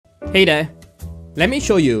Hey there, let me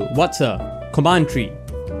show you what's a command tree.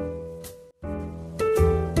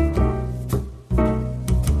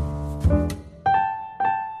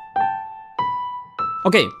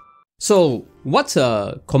 Okay, so what's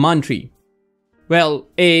a command tree? Well,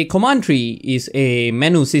 a command tree is a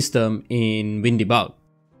menu system in WinDBG.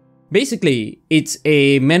 Basically, it's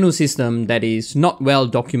a menu system that is not well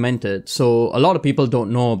documented, so a lot of people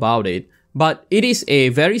don't know about it. But it is a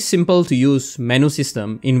very simple to use menu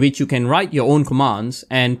system in which you can write your own commands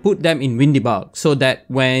and put them in WinDBG so that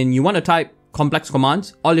when you want to type complex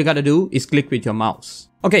commands, all you gotta do is click with your mouse.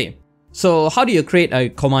 Okay, so how do you create a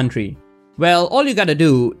command tree? Well, all you gotta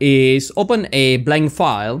do is open a blank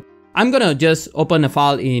file. I'm gonna just open a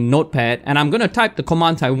file in Notepad and I'm gonna type the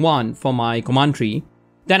commands I want for my command tree.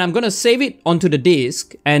 Then I'm gonna save it onto the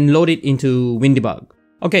disk and load it into WinDBG.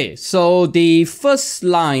 Okay, so the first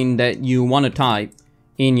line that you want to type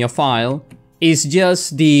in your file is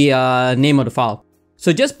just the name of the file.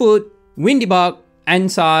 So just put WinDBG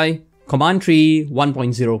ANSI Command Tree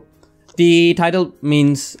 1.0. The title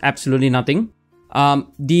means absolutely nothing.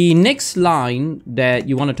 The next line that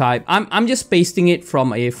you want to type, I'm just pasting it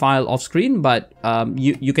from a file off screen, but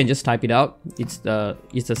you can just type it out. It's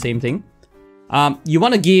the same thing. You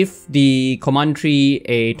want to give the command tree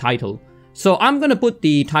a title. So I'm gonna put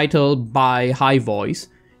the title by HighVoice.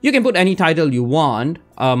 You can put any title you want.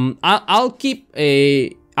 I'll copy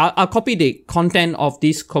the content of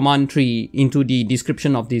this command tree into the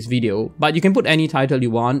description of this video, but you can put any title you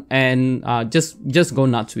want and just go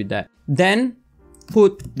nuts with that. Then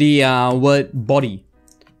put the word body.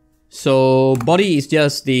 So body is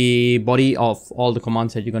just the body of all the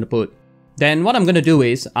commands that you're gonna put. Then what I'm gonna do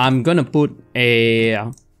is I'm gonna put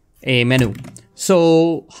a menu.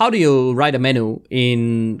 So how do you write a menu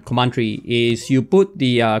in command tree is you put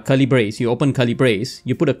the curly brace, you open curly brace,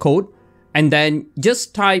 you put a code, and then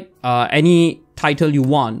just type any title you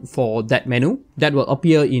want for that menu that will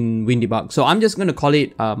appear in WinDBG. So I'm just going to call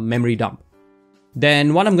it memory dump.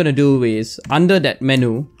 Then what I'm going to do is under that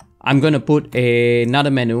menu, I'm going to put another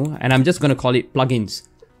menu and I'm just going to call it plugins.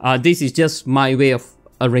 This is just my way of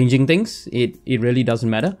arranging things. It really doesn't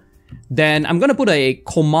matter. Then I'm going to put a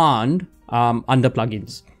command under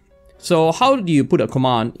plugins. So how do you put a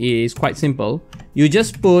command is quite simple. You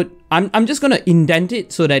just put, I'm just going to indent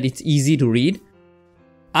it so that it's easy to read.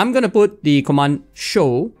 I'm going to put the command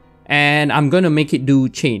show and I'm going to make it do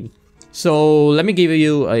chain. So let me give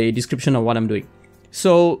you a description of what I'm doing.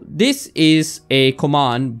 So this is a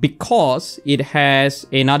command because it has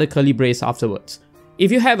another curly brace afterwards.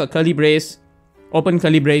 If you have a curly brace, open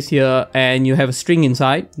curly brace here and you have a string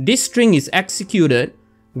inside, this string is executed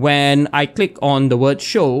when I click on the word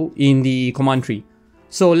show in the command tree.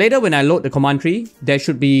 So later when I load the command tree, there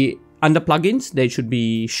should be, under plugins, there should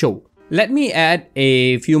be show. Let me add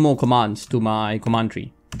a few more commands to my command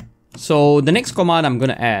tree. So the next command I'm going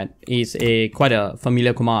to add is quite a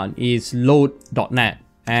familiar command, is load.net.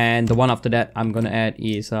 And the one after that I'm going to add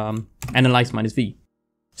is analyze-v.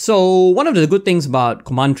 So one of the good things about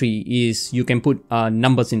command tree is you can put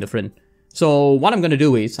numbers in the front. So what I'm going to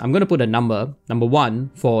do is I'm going to put a number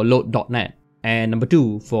 1 for load.net and number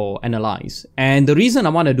 2 for analyze. And the reason I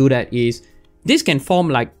want to do that is this can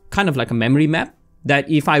form kind of like a memory map that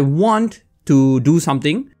if I want to do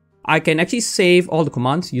something, I can actually save all the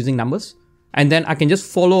commands using numbers. And then I can just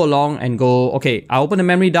follow along and go, okay, I open the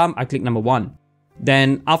memory dump, I click number 1.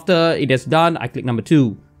 Then after it is done, I click number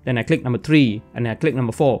 2. Then I click number 3 and I click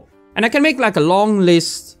number 4. And I can make like a long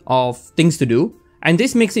list of things to do. And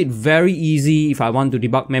this makes it very easy if I want to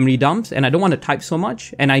debug memory dumps and I don't want to type so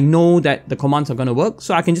much and I know that the commands are going to work,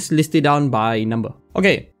 so I can just list it down by number.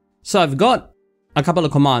 Okay, so I've got a couple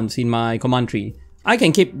of commands in my command tree. I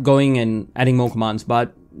can keep going and adding more commands,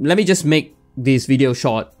 but let me just make this video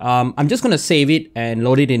short. I'm just going to save it and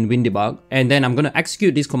load it in WinDBG, and then I'm going to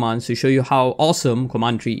execute these commands to show you how awesome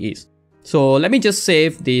command tree is. So let me just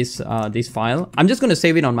save this file. I'm just going to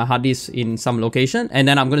save it on my hard disk in some location, and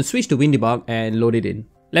then I'm going to switch to WinDBG and load it in.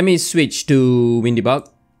 Let me switch to WinDBG.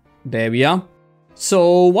 There we are.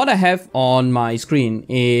 So what I have on my screen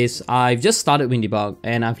is I've just started WinDBG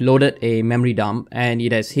and I've loaded a memory dump and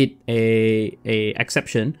it has hit a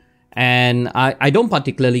exception. And I don't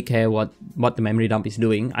particularly care what the memory dump is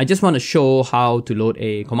doing. I just want to show how to load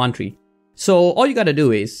a command tree. So all you gotta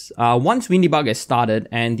do is, once WinDBG has started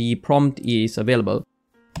and the prompt is available,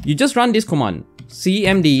 you just run this command,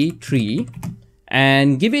 CmdTree,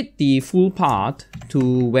 and give it the full path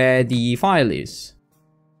to where the file is.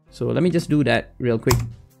 So let me just do that real quick.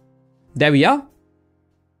 There we are.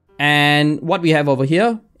 And what we have over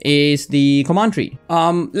here is the command tree.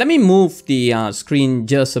 Let me move the screen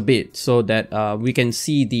just a bit so that we can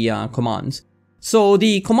see the commands. So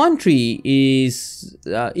the command tree is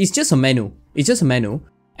just a menu. It's just a menu.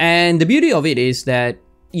 And the beauty of it is that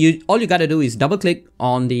all you gotta do is double click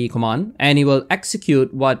on the command and it will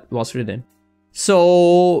execute what was written.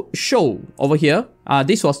 So show over here,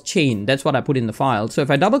 this was chain. That's what I put in the file. So if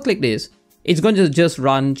I double click this, it's going to just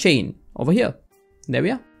run chain over here. There we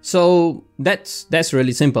are. So that's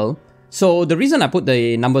really simple. So the reason I put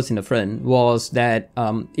the numbers in the front was that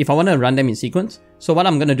if I want to run them in sequence, so what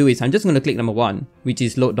I'm going to do is I'm just going to click number 1, which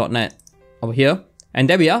is load.net over here. And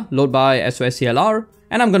there we are, load by SOSCLR.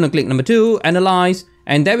 And I'm going to click number 2, analyze.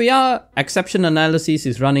 And there we are, exception analysis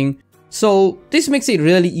is running. So this makes it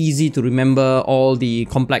really easy to remember all the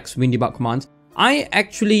complex WinDebug commands. I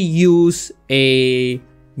actually use a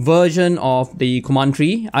version of the command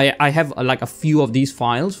tree. I have like a few of these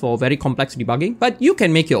files for very complex debugging, but you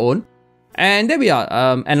can make your own. And there we are,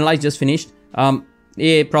 analyze just finished.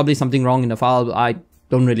 Probably something wrong in the file. I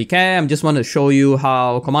don't really care. I just want to show you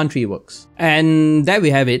how command tree works. And there we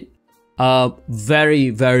have it. A very,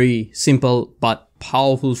 very simple but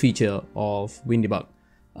powerful feature of WinDebug.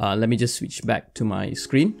 Let me just switch back to my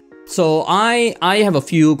screen. So I have a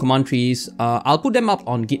few command trees. I'll put them up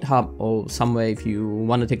on GitHub or somewhere if you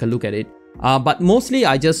want to take a look at it. But mostly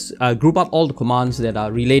I just group up all the commands that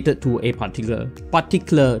are related to a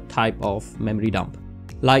particular type of memory dump.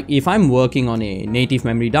 Like if I'm working on a native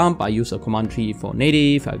memory dump, I use a command tree for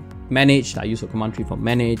native. I've managed, I use a command tree for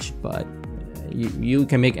manage, but you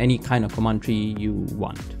can make any kind of command tree you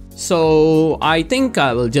want. So I think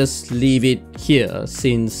I will just leave it here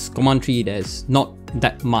since command tree there's not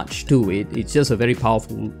that much to it. It's just a very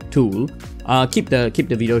powerful tool. Keep the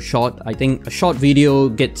video short. I think a short video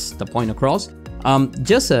gets the point across.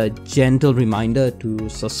 Just a gentle reminder to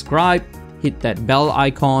subscribe, hit that bell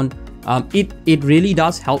icon. It really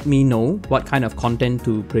does help me know what kind of content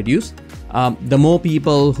to produce. The more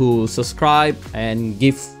people who subscribe and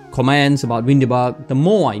give comments about WinDebug, the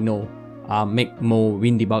more I know make more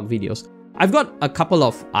WinDebug videos. I've got a couple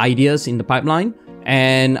of ideas in the pipeline,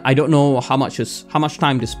 and I don't know how much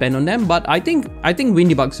time to spend on them, but I think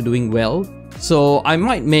WinDebug's doing well, so I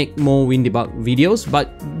might make more WinDebug videos. But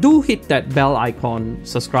do hit that bell icon,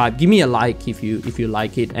 subscribe, give me a like if you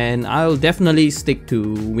like it, and I'll definitely stick to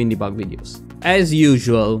WinDebug videos. As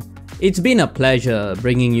usual, it's been a pleasure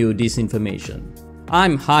bringing you this information.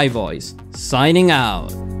 I'm HighVoice, signing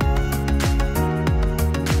out.